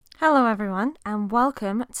Hello everyone, and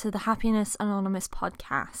welcome to the Happiness Anonymous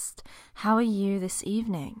podcast. How are you this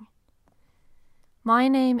evening? My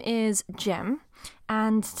name is Jem,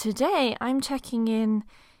 and today I'm checking in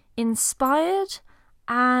inspired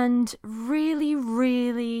and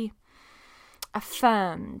really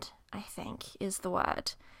affirmed, I think is the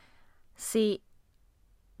word. See,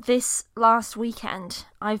 this last weekend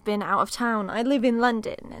I've been out of town. I live in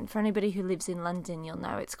London, and for anybody who lives in London, you'll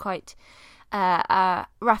know it's quite a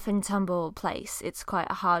rough and tumble place. It's quite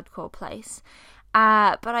a hardcore place.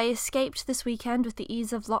 But I escaped this weekend with the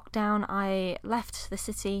ease of lockdown. I left the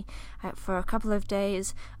city for a couple of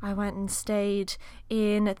days. I went and stayed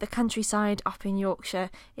in the countryside up in Yorkshire.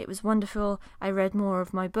 It was wonderful. I read more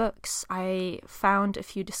of my books. I found a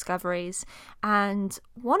few discoveries. And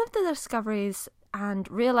one of the discoveries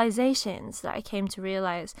and realizations that I came to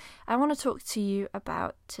realize I want to talk to you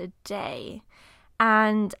about today.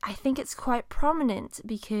 And I think it's quite prominent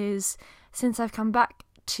because since I've come back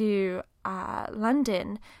to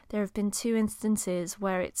London, there have been two instances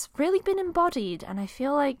where it's really been embodied, and I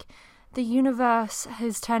feel like the universe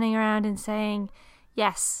is turning around and saying,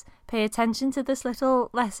 yes, pay attention to this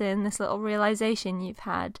little lesson, this little realization you've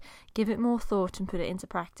had, give it more thought and put it into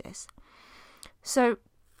practice. So,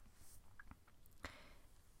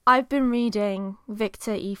 I've been reading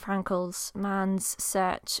Viktor E. Frankl's Man's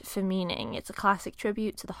Search for Meaning. It's a classic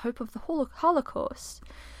tribute to the hope of the Holocaust.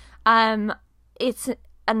 It's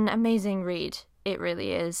an amazing read. It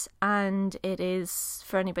really is. And it is,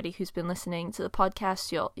 for anybody who's been listening to the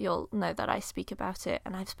podcast, you'll know that I speak about it,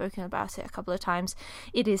 and I've spoken about it a couple of times.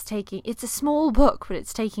 It's a small book, but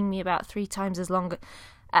it's taking me about 3 times as long,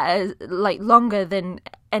 longer than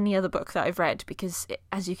any other book that I've read, because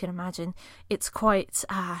as you can imagine, it's quite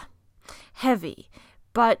heavy.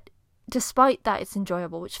 But despite that, it's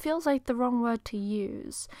enjoyable, which feels like the wrong word to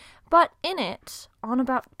use. But in it, on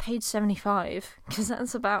about page 75, because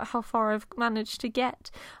that's about how far I've managed to get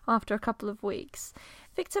after a couple of weeks,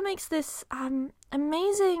 Viktor makes this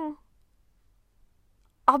amazing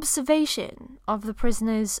observation of the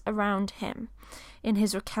prisoners around him in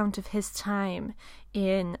his recount of his time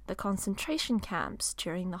in the concentration camps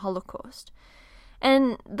during the Holocaust.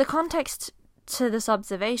 And the context to this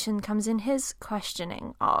observation comes in his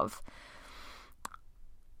questioning of,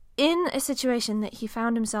 in a situation that he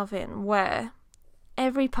found himself in where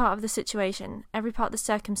every part of the situation, every part of the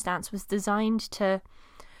circumstance was designed to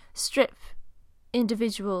strip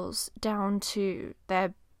individuals down to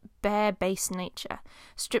their bare base nature,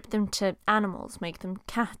 strip them to animals, make them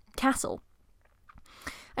cattle.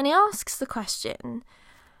 And he asks the question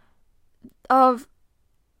of,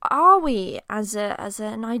 are we as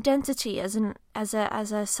an identity, as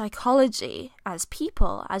a psychology, as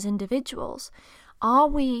people, as individuals, are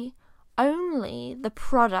we only the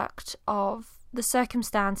product of the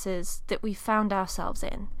circumstances that we found ourselves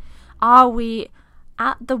in? Are we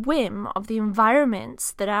at the whim of the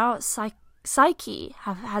environments that our psyche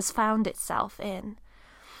has found itself in?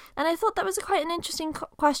 And I thought that was quite an interesting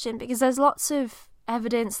question, because there's lots of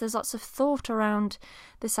evidence, there's lots of thought around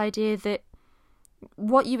this idea that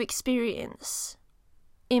what you experience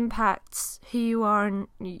impacts who you are and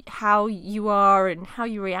how you are and how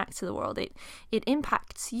you react to the world. It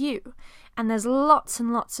impacts you. And there's lots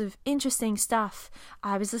and lots of interesting stuff.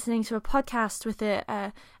 I was listening to a podcast with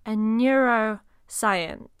a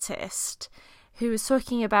neuroscientist who was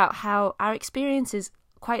talking about how our experiences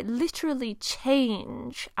quite literally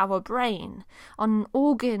change our brain on an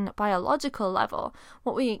organ biological level.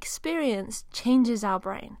 What we experience changes our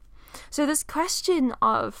brain. So this question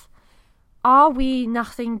of, are we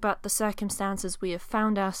nothing but the circumstances we have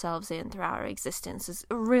found ourselves in throughout our existence, is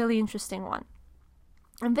a really interesting one.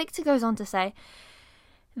 And Viktor goes on to say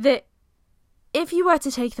that if you were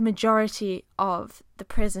to take the majority of the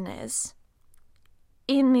prisoners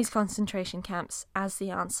in these concentration camps as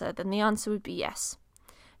the answer, then the answer would be yes.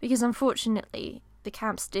 Because unfortunately, the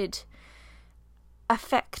camps did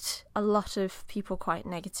affect a lot of people quite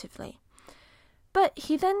negatively. But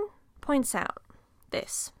he then points out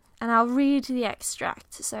this, and I'll read the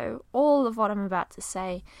extract. So all of what I'm about to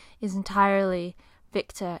say is entirely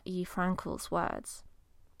Viktor E. Frankl's words.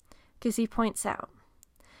 Because he points out,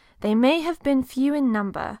 they may have been few in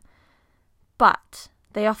number, but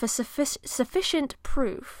they offer sufficient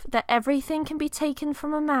proof that everything can be taken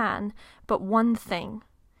from a man but one thing,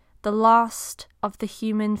 the last of the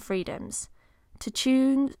human freedoms, to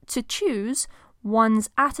choose one's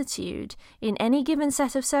attitude in any given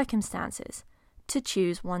set of circumstances, to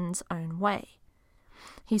choose one's own way.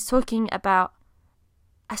 He's talking about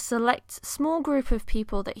a select small group of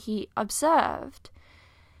people that he observed,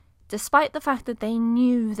 despite the fact that they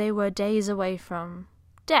knew they were days away from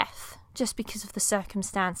death just because of the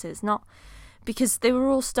circumstances, not because they were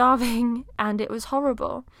all starving and it was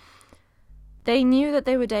horrible. They knew that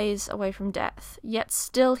they were days away from death, yet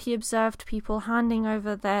still he observed people handing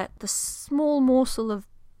over the small morsel of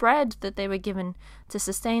bread that they were given to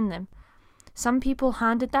sustain them. Some people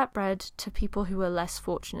handed that bread to people who were less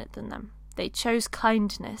fortunate than them. They chose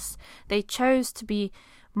kindness. They chose to be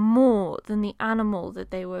more than the animal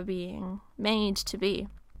that they were being made to be.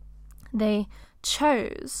 They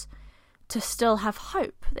chose to still have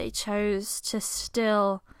hope. They chose to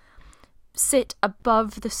still sit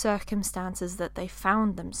above the circumstances that they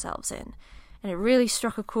found themselves in. And it really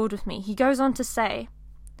struck a chord with me. He goes on to say,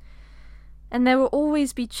 and there will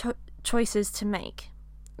always be choices to make.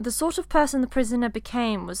 The sort of person the prisoner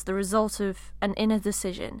became was the result of an inner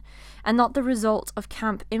decision, and not the result of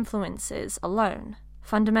camp influences alone.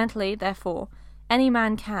 Fundamentally, therefore, any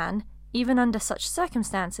man can, even under such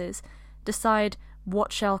circumstances, decide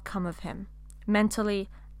what shall come of him, mentally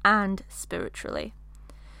and spiritually.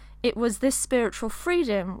 It was this spiritual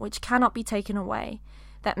freedom, which cannot be taken away,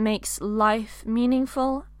 that makes life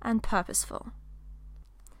meaningful and purposeful.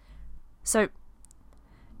 So,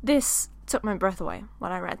 this took my breath away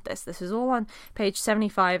when I read this. This was all on page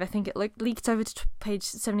 75. I think it leaked over to page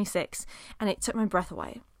 76, and it took my breath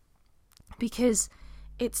away. Because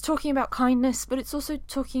it's talking about kindness, but it's also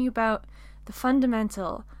talking about the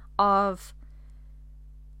fundamental of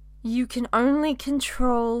you can only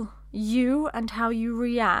control you and how you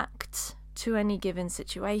react to any given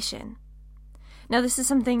situation. Now, this is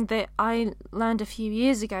something that I learned a few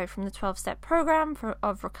years ago from the 12-step program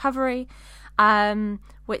of recovery,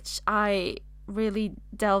 which I really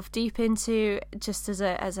delved deep into just as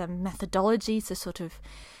a methodology to sort of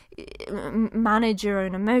manage your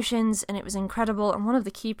own emotions, and it was incredible. And one of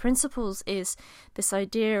the key principles is this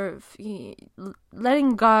idea of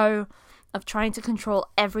letting go of trying to control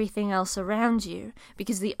everything else around you,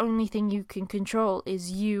 because the only thing you can control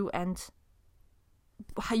is you and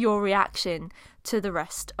your reaction to the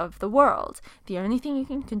rest of the world. The only thing you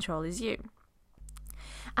can control is you.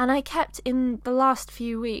 And I kept, in the last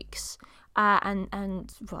few weeks, and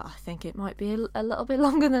well, I think it might be a little bit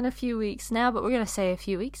longer than a few weeks now, but we're going to say a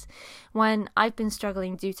few weeks, when I've been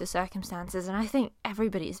struggling due to circumstances, and I think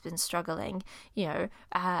everybody's been struggling.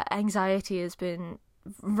 Anxiety has been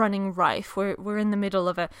running rife. We're in the middle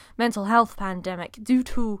of a mental health pandemic due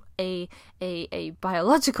to a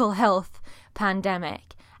biological health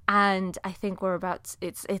pandemic, and I think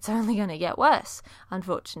it's only going to get worse,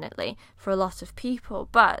 unfortunately, for a lot of people,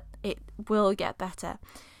 but it will get better.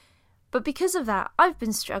 But because of that, I've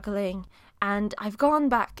been struggling, and I've gone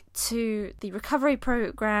back to the recovery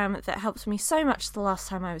program that helped me so much the last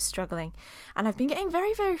time I was struggling, and I've been getting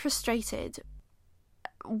very, very frustrated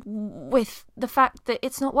with the fact that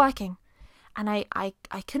it's not working, and I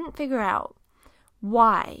couldn't figure out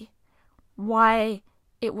why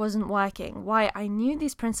it wasn't working, why I knew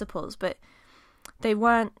these principles but they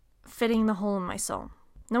weren't fitting the hole in my soul.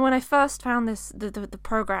 Now, when I first found the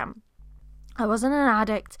program, I wasn't an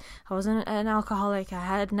addict, I wasn't an alcoholic, I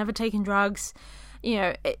had never taken drugs.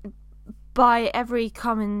 By every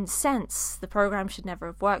common sense, the program should never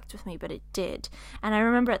have worked with me, but it did. And I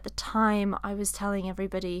remember at the time I was telling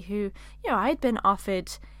everybody who, I'd been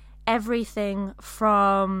offered everything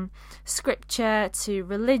from scripture to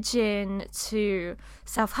religion to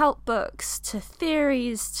self-help books to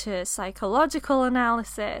theories to psychological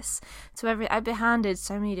analysis to I'd been handed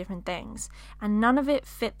so many different things, and none of it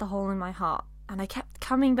fit the hole in my heart. And I kept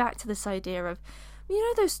coming back to this idea of,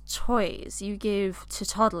 those toys you give to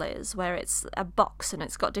toddlers where it's a box and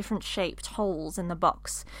it's got different shaped holes in the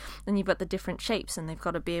box, and you've got the different shapes and they've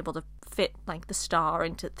got to be able to fit like the star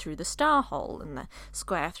through the star hole and the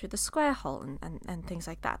square through the square hole and things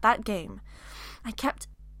like that. That game, I kept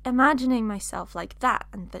imagining myself like that,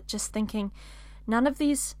 and that just thinking none of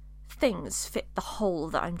these things fit the hole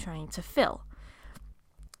that I'm trying to fill,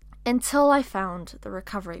 until I found the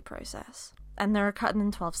recovery process and the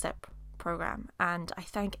 12-step program. And I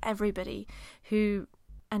thank everybody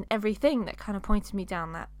and everything that kind of pointed me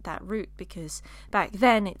down that route, because back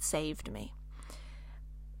then it saved me.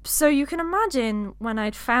 So you can imagine when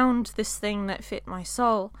I'd found this thing that fit my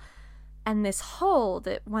soul and this hole,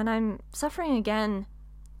 that when I'm suffering again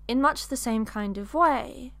in much the same kind of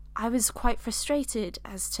way, I was quite frustrated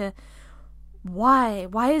as to why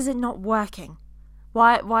is it not working?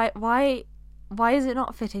 Why is it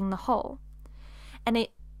not fitting the hole? And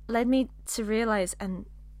it led me to realize, and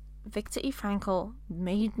Viktor E. Frankl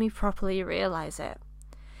made me properly realize it,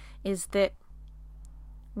 is that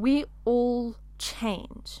we all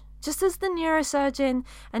change. Just as the neurosurgeon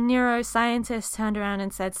and neuroscientist turned around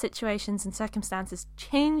and said situations and circumstances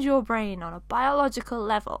change your brain on a biological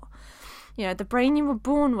level. You know, the brain you were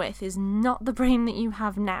born with is not the brain that you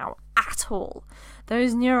have now at all.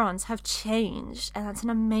 Those neurons have changed, and that's an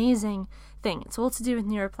amazing thing. It's all to do with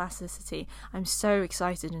neuroplasticity. I'm so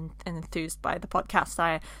excited and enthused by the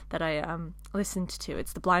podcast that I listened to.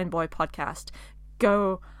 It's the Blind Boy podcast.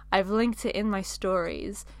 Go, I've linked it in my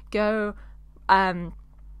stories. Go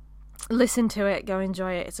listen to it, go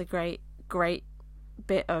enjoy it. It's a great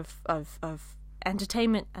bit of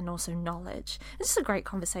entertainment and also knowledge. This is a great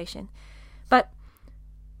conversation. But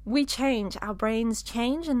we change, our brains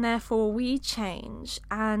change, and therefore we change,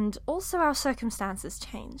 and also our circumstances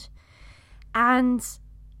change. And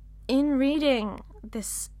in reading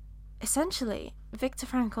this, essentially, Viktor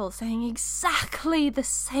Frankl saying exactly the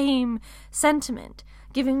same sentiment,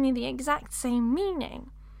 giving me the exact same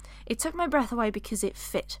meaning, it took my breath away because it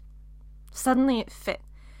fit. Suddenly it fit.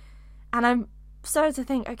 And I started to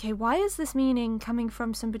think, okay, why is this meaning coming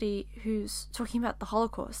from somebody who's talking about the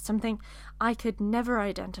Holocaust, something I could never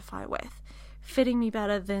identify with, fitting me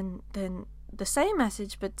better than the same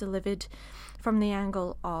message but delivered from the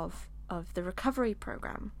angle of the recovery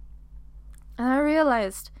program? And I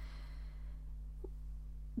realized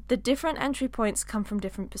the different entry points come from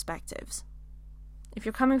different perspectives. If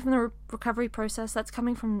you're coming from the recovery process, that's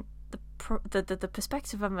coming from the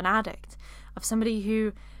perspective of an addict, of somebody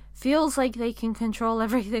who feels like they can control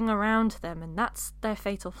everything around them, and that's their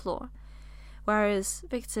fatal flaw. Whereas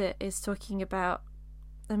Viktor is talking about,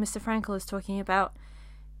 and Mr. Frankl is talking about,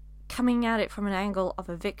 coming at it from an angle of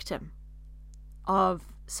a victim, of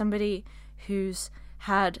somebody who's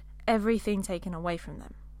had everything taken away from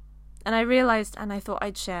them. And I realized, and I thought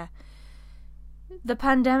I'd share, the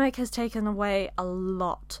pandemic has taken away a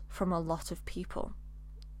lot from a lot of people.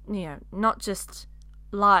 You know, not just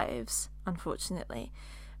lives, unfortunately,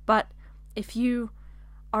 but if you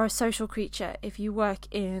are a social creature, if you work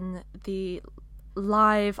in the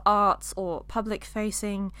live arts or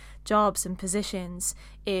public-facing jobs and positions,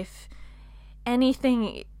 if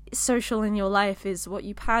anything social in your life is what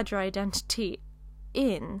you pad your identity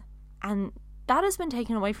in, and that has been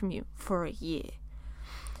taken away from you for a year.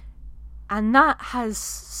 And that has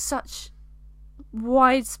such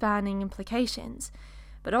wide-spanning implications.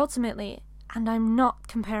 But ultimately, and I'm not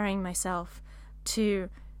comparing myself to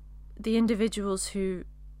the individuals who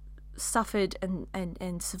suffered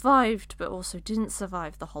and survived, but also didn't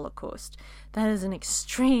survive the Holocaust. That is an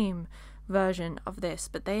extreme version of this,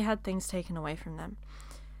 but they had things taken away from them.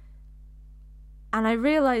 And I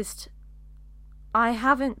realized I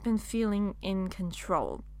haven't been feeling in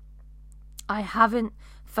control. I haven't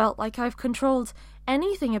felt like I've controlled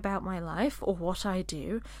anything about my life or what I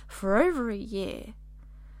do for over a year.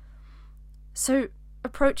 So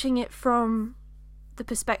approaching it from the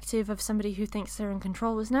perspective of somebody who thinks they're in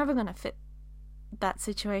control was never going to fit that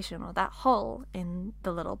situation or that hole in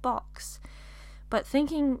the little box. But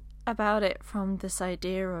thinking about it from this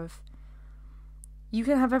idea of, you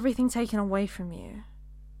can have everything taken away from you.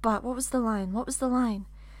 But what was the line?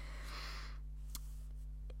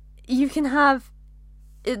 You can have...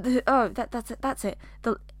 that's it.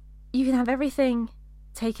 You can have everything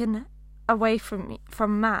taken away from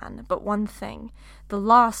man, but one thing, the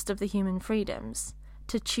last of the human freedoms,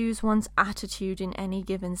 to choose one's attitude in any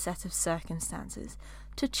given set of circumstances,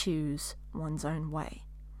 to choose one's own way.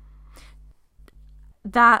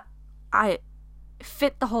 That I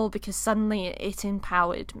fit the hole because suddenly it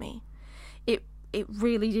empowered me. It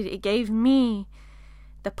really did. It gave me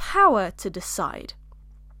the power to decide.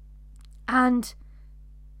 And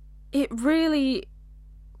it really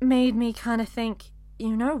made me kind of think,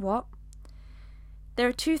 you know what? There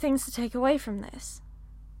are two things to take away from this.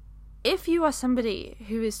 If you are somebody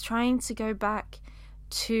who is trying to go back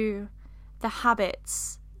to the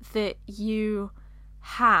habits that you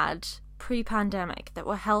had pre-pandemic that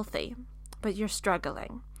were healthy, but you're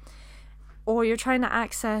struggling, or you're trying to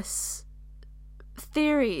access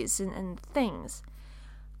theories and things,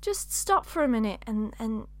 just stop for a minute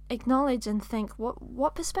and acknowledge and think,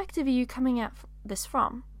 what perspective are you coming at this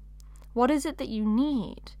from? What is it that you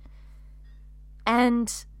need?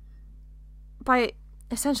 And by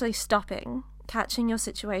essentially stopping, catching your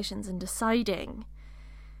situations and deciding,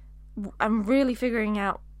 and really figuring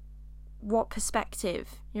out what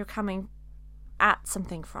perspective you're coming at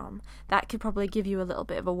something from, that could probably give you a little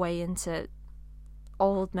bit of a way into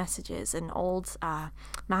old messages and old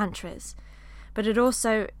mantras. But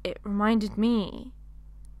it reminded me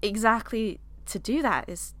exactly to do that,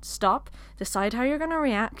 is stop, decide how you're going to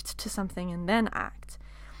react to something, and then act.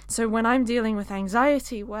 So when I'm dealing with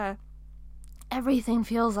anxiety, where everything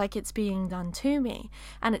feels like it's being done to me.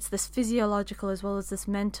 And it's this physiological as well as this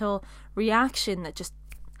mental reaction that just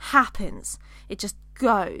happens. It just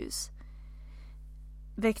goes.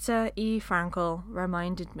 Viktor E. Frankl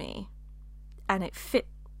reminded me, and it fit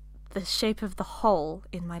the shape of the hole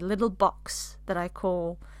in my little box that I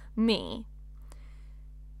call me,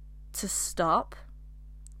 to stop,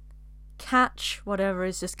 catch whatever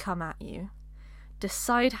has just come at you,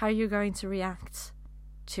 decide how you're going to react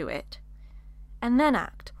to it, and then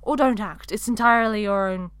act. Or don't act. It's entirely your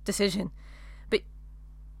own decision. But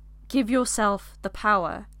give yourself the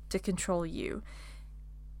power to control you.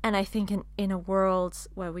 And I think in a world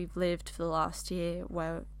where we've lived for the last year,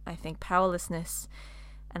 where I think powerlessness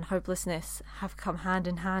and hopelessness have come hand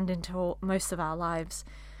in hand into most of our lives,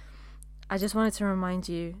 I just wanted to remind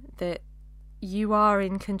you that you are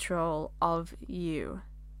in control of you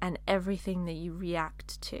and everything that you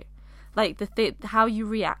react to. Like how you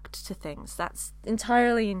react to things, that's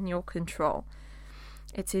entirely in your control.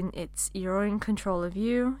 You're in control of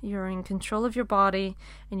you, you're in control of your body,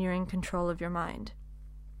 and you're in control of your mind.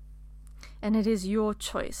 And it is your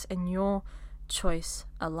choice, and your choice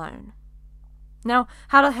alone. Now,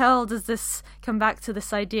 how the hell does this come back to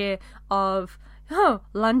this idea of, oh,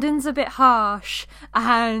 London's a bit harsh,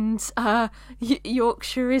 and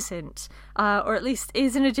Yorkshire isn't, or at least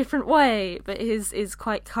is in a different way, but is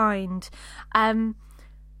quite kind.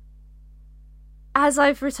 As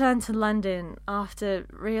I've returned to London after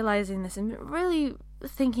realising this and really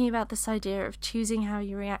thinking about this idea of choosing how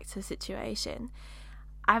you react to a situation,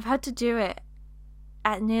 I've had to do it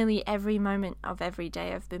at nearly every moment of every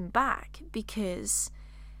day I've been back, because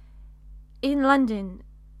in London,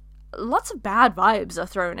 lots of bad vibes are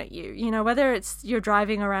thrown at you. You know, whether it's you're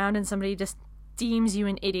driving around and somebody just deems you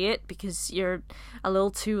an idiot because you're a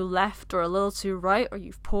little too left or a little too right, or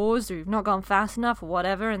you've paused or you've not gone fast enough or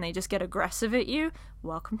whatever, and they just get aggressive at you.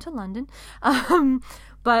 Welcome to London.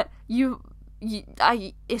 But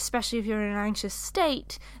especially if you're in an anxious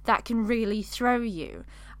state, that can really throw you.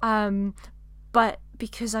 But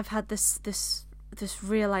because I've had this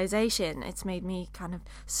realization, it's made me kind of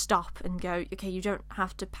stop and go, okay, you don't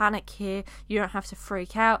have to panic here, you don't have to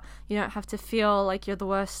freak out, you don't have to feel like you're the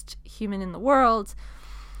worst human in the world.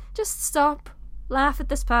 Just stop, laugh at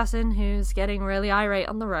this person who's getting really irate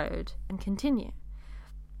on the road, and continue.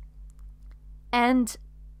 And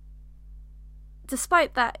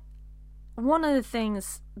despite that, one of the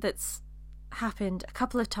things that's happened a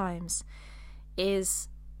couple of times is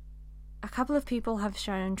a couple of people have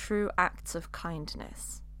shown true acts of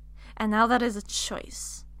kindness. And now that is a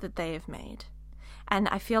choice that they have made. And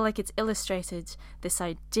I feel like it's illustrated this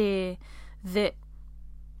idea that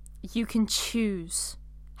you can choose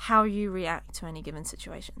how you react to any given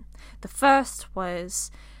situation. The first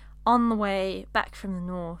was on the way back from the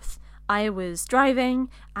north. I was driving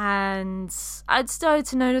and I'd started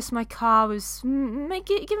to notice my car was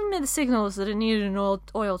giving me the signals that it needed an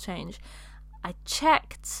oil change. I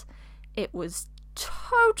checked. It was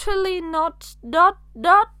totally not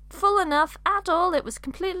full enough at all. It was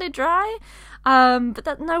completely dry.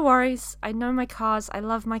 But no worries. I know my cars. I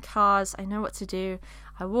love my cars. I know what to do.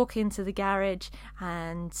 I walk into the garage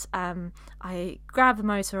and I grab the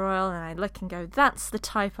motor oil and I look and go, that's the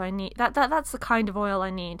type I need. That's the kind of oil I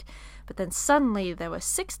need. But then suddenly there were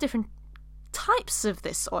 6 different types of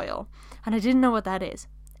this oil, and I didn't know what that is.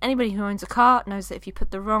 Anybody who owns a car knows that if you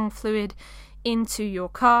put the wrong fluid into your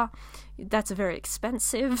car, that's a very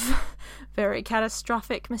expensive, very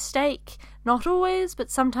catastrophic mistake. Not always,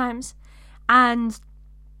 but sometimes. And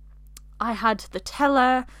I had the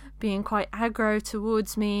teller being quite aggro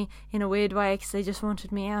towards me in a weird way, because they just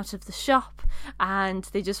wanted me out of the shop and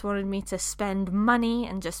they just wanted me to spend money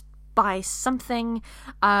and just buy something,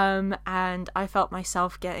 and I felt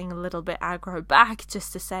myself getting a little bit aggro back,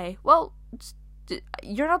 just to say, well,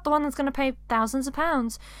 you're not the one that's going to pay thousands of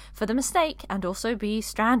pounds for the mistake and also be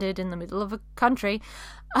stranded in the middle of a country.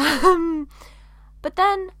 But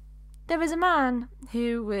then there was a man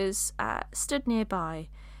who was stood nearby,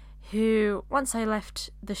 who, once I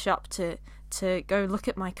left the shop to go look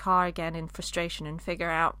at my car again in frustration and figure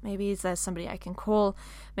out, maybe is there somebody I can call,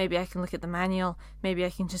 maybe I can look at the manual, maybe I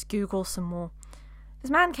can just Google some more.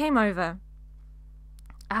 This man came over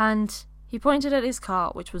and he pointed at his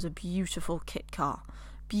car, which was a beautiful kit car.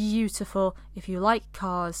 Beautiful. If you like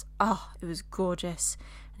cars, it was gorgeous.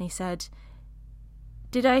 And he said,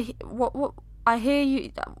 I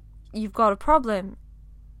hear you've got a problem.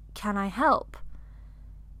 Can I help?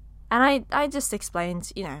 And I just explained,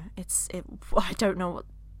 I don't know what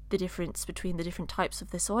the difference between the different types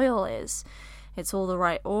of this oil is. It's all the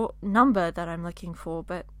right number that I'm looking for,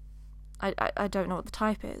 but I don't know what the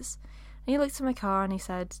type is. And he looked at my car and he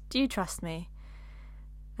said, "Do you trust me?"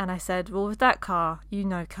 And I said, "Well, with that car, you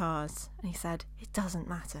know cars." And he said, "It doesn't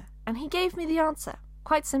matter." And he gave me the answer,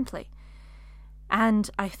 quite simply. And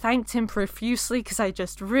I thanked him profusely because I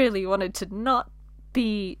just really wanted to not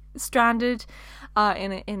be stranded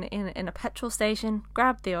in a petrol station.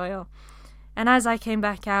 Grabbed the oil, and as I came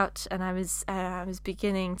back out and I was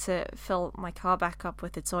beginning to fill my car back up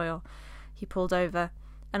with its oil, he pulled over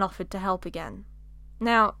and offered to help again.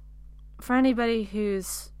 Now, for anybody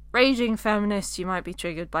who's raging feminist, you might be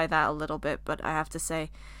triggered by that a little bit, but I have to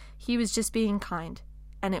say, he was just being kind,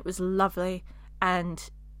 and it was lovely, and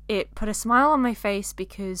it put a smile on my face,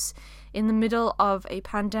 because in the middle of a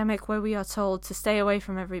pandemic where we are told to stay away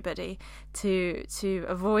from everybody, to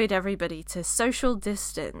avoid everybody, to social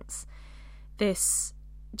distance, this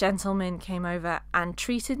gentleman came over and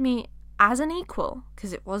treated me as an equal,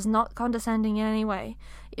 because it was not condescending in any way.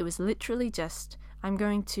 It was literally just, I'm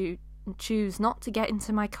going to choose not to get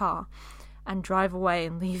into my car and drive away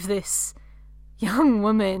and leave this young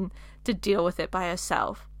woman to deal with it by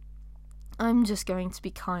herself. I'm just going to be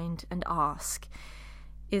kind and ask,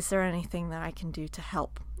 is there anything that I can do to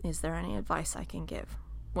help? Is there any advice I can give?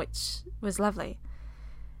 Which was lovely.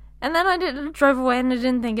 And then I drove away and I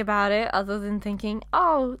didn't think about it, other than thinking,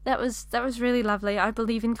 oh, that was really lovely. I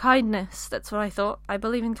believe in kindness. That's what I thought. I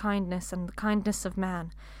believe in kindness and the kindness of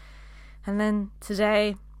man. And then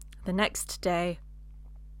today, the next day,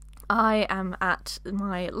 I am at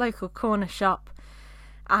my local corner shop,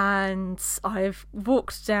 and I've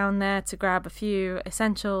walked down there to grab a few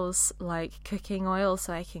essentials like cooking oil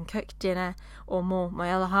so I can cook dinner, or more,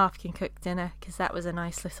 my other half can cook dinner, because that was a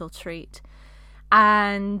nice little treat.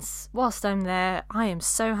 And whilst I'm there, I am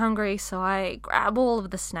so hungry, so I grab all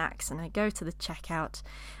of the snacks and I go to the checkout,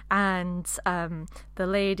 and the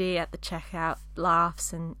lady at the checkout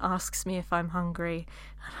laughs and asks me if I'm hungry,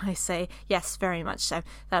 and I say, yes, very much so.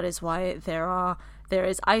 That is why there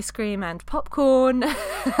is ice cream and popcorn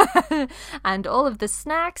and all of the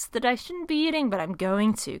snacks that I shouldn't be eating, but I'm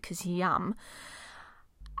going to, because yum.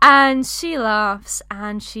 And she laughs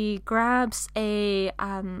and she grabs a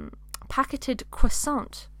packeted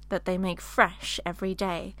croissant that they make fresh every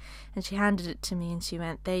day, and she handed it to me and she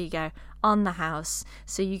went, there you go, on the house,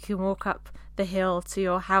 so you can walk up the hill to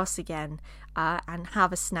your house again and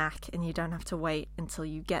have a snack, and you don't have to wait until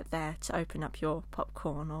you get there to open up your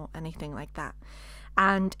popcorn or anything like that.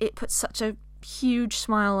 And it put such a huge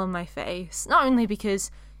smile on my face, not only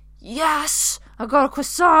because, yes, I got a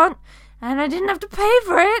croissant and I didn't have to pay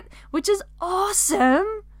for it, which is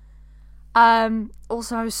awesome.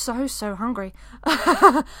 Also, I was so hungry.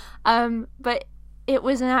 But it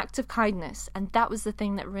was an act of kindness, and that was the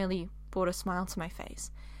thing that really brought a smile to my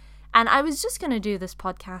face. And I was just going to do this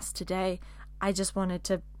podcast today. I just wanted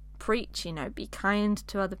to preach, be kind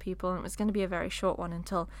to other people, and it was going to be a very short one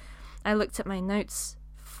until I looked at my notes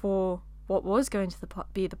for what was going to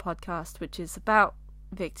be the podcast, which is about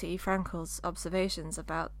Viktor E. Frankl's observations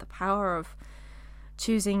about the power of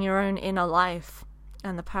choosing your own inner life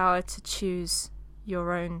and the power to choose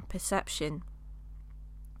your own perception.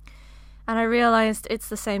 And I realized it's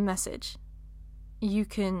the same message. You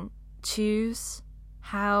can choose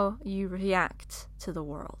how you react to the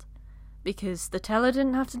world, because the teller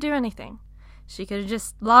didn't have to do anything. She could have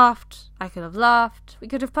just laughed, I could have laughed, we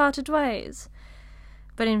could have parted ways.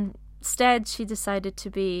 But instead she decided to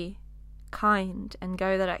be kind and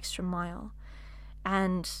go that extra mile.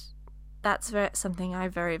 And that's something I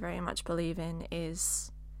very, very much believe in,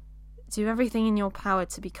 is do everything in your power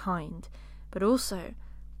to be kind, but also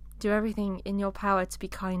do everything in your power to be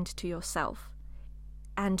kind to yourself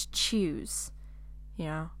and choose,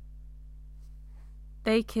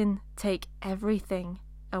 They can take everything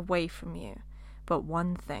away from you, but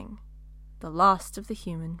one thing, the last of the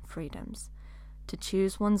human freedoms, to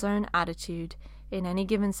choose one's own attitude in any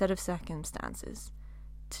given set of circumstances,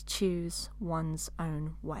 to choose one's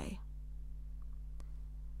own way.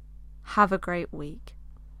 Have a great week.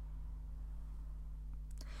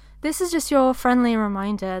 This is just your friendly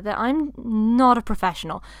reminder that I'm not a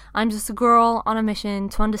professional. I'm just a girl on a mission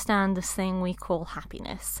to understand this thing we call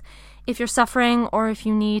happiness. If you're suffering or if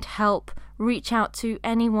you need help, reach out to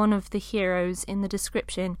any one of the heroes in the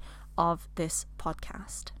description of this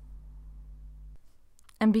podcast.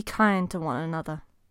 And be kind to one another.